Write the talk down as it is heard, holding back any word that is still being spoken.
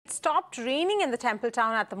stopped raining in the temple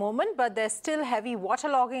town at the moment, but there's still heavy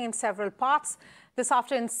waterlogging in several parts. This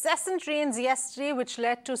after incessant rains yesterday, which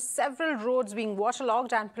led to several roads being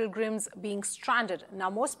waterlogged and pilgrims being stranded.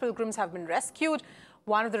 Now, most pilgrims have been rescued.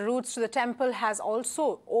 One of the routes to the temple has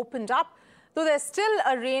also opened up. Though there's still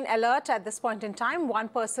a rain alert at this point in time, one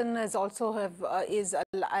person may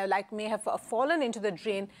have fallen into the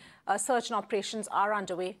drain. Search and operations are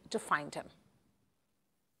underway to find him.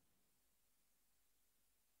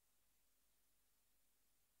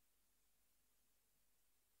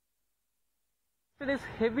 It is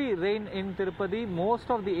heavy rain in Tirupati.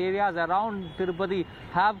 Most of the areas around Tirupati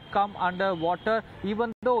have come under water,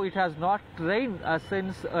 even though it has not rained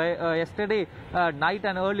since yesterday night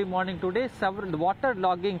and early morning today. Several water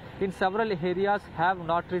logging in several areas have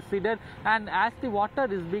not receded, and as the water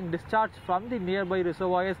is being discharged from the nearby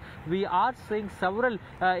reservoirs, we are seeing several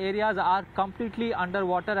areas are completely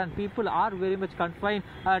underwater and people are very much confined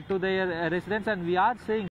to their residence, and we are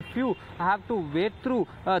seeing few have to wade through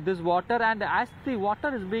this water. And as the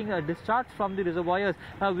water is being discharged from the reservoirs,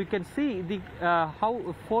 we can see the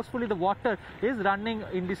how forcefully the water is running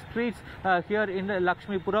in the streets here in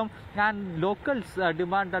Lakshmipuram, and locals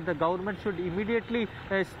demand that the government should immediately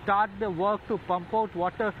start the work to pump out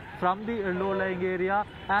water from the low-lying area.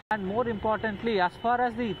 And more importantly, as far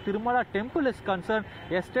as the Tirumala temple is concerned,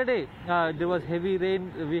 yesterday there was heavy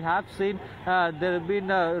rain. We have seen there have been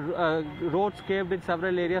roads caved in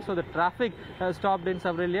several areas, so the traffic stopped in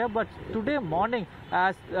several areas. But today morning,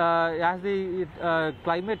 as the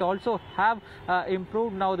climate also have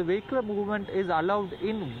improved, now the vehicular movement is allowed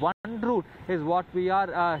in one route is what we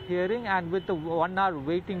are hearing, and with the 1 hour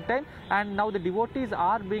waiting time. And now the devotees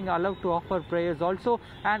are being allowed to offer prayers also.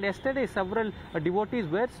 And yesterday several devotees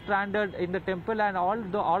were stranded in the temple, and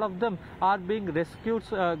all of them are being rescued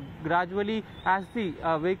gradually as the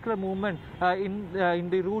vehicular movement in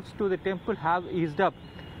the routes to the temple have eased up.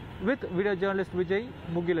 With video journalist Vijay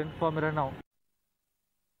Mugilan for Mirror Now.